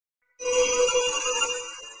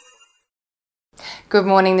Good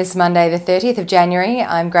morning this Monday, the 30th of January.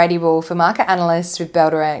 I'm Grady Wall for Market Analysts with Bell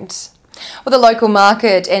Direct. Well, the local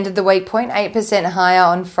market ended the week 0.8% higher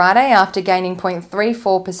on Friday after gaining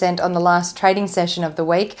 0.34% on the last trading session of the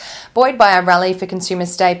week, buoyed by a rally for consumer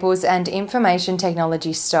staples and information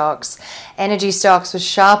technology stocks. Energy stocks were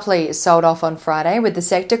sharply sold off on Friday, with the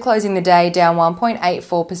sector closing the day down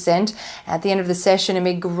 1.84% at the end of the session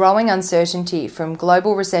amid growing uncertainty from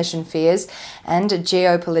global recession fears and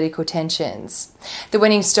geopolitical tensions. The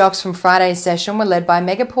winning stocks from Friday's session were led by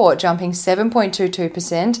Megaport, jumping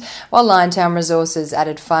 7.22%, while Liontown Resources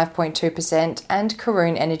added 5.2% and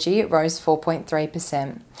Karoon Energy rose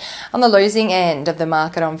 4.3%. On the losing end of the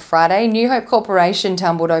market on Friday, New Hope Corporation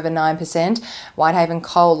tumbled over 9%, Whitehaven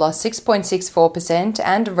Coal lost 6.64%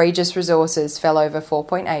 and Regis Resources fell over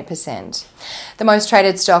 4.8%. The most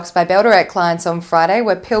traded stocks by Bell Direct clients on Friday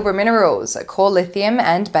were Pilbara Minerals, Core Lithium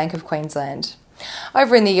and Bank of Queensland.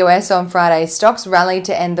 Over in the US on Friday, stocks rallied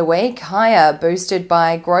to end the week higher, boosted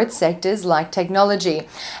by growth sectors like technology,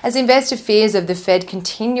 as investor fears of the Fed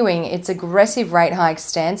continuing its aggressive rate hike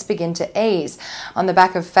stance begin to ease on the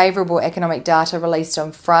back of favourable economic data released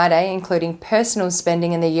on Friday, including personal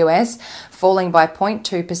spending in the US falling by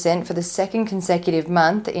 0.2% for the second consecutive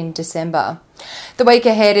month in December. The week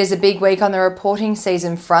ahead is a big week on the reporting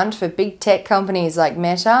season front for big tech companies like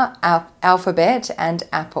Meta, Alphabet and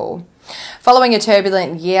Apple. Following a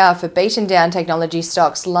turbulent year for beaten-down technology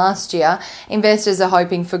stocks last year, investors are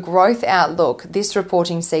hoping for growth outlook this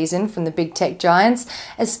reporting season from the big tech giants,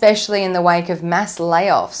 especially in the wake of mass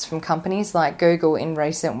layoffs from companies like Google in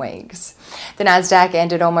recent weeks. The Nasdaq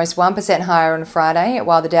ended almost 1% higher on Friday,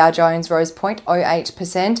 while the Dow Jones rose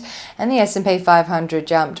 0.08% and the S&P 500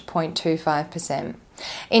 jumped 0.25%.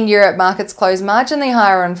 In Europe, markets closed marginally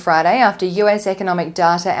higher on Friday after US economic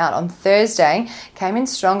data out on Thursday came in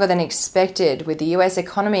stronger than expected, with the US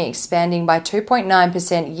economy expanding by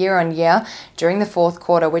 2.9% year on year during the fourth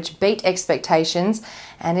quarter, which beat expectations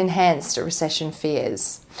and enhanced recession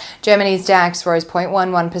fears. Germany's DAX rose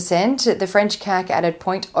 0.11%, the French CAC added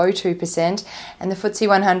 0.02%, and the FTSE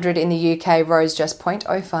 100 in the UK rose just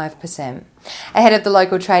 0.05%. Ahead of the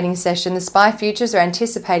local trading session, the SPI futures are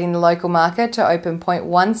anticipating the local market to open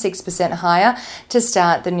 0.16% higher to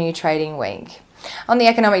start the new trading week. On the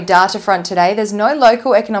economic data front today, there's no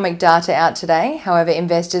local economic data out today. However,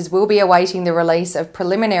 investors will be awaiting the release of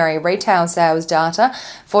preliminary retail sales data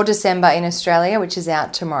for December in Australia, which is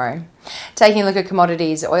out tomorrow. Taking a look at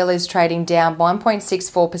commodities, oil is trading down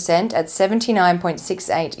 1.64% at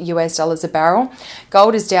 $79.68 a barrel.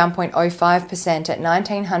 Gold is down 0.05% at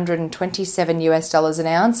 $1,927 an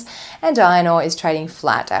ounce, and iron ore is trading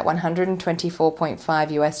flat at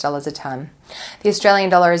 $124.5 a tonne. The Australian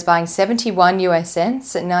dollar is buying 71 US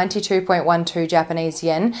cents at 92.12 Japanese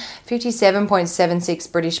yen,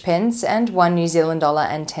 57.76 British pence, and 1 New Zealand dollar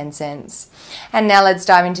and 10 cents. And now let's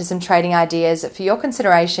dive into some trading ideas for your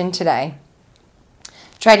consideration today.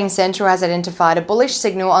 Trading Central has identified a bullish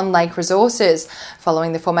signal on Lake Resources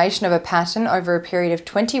following the formation of a pattern over a period of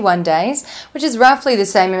 21 days, which is roughly the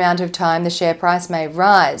same amount of time the share price may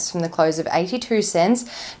rise from the close of 82 cents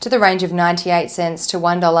to the range of 98 cents to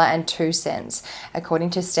 $1.02,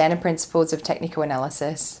 according to standard principles of technical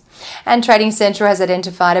analysis. And Trading Central has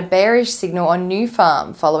identified a bearish signal on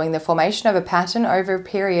Nufarm following the formation of a pattern over a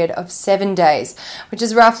period of 7 days, which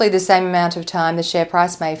is roughly the same amount of time the share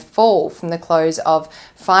price may fall from the close of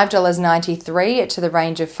 $5.93 to the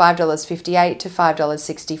range of $5.58 to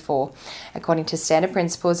 $5.64, according to standard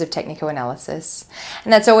principles of technical analysis.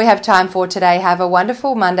 And that's all we have time for today. Have a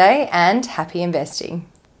wonderful Monday and happy investing.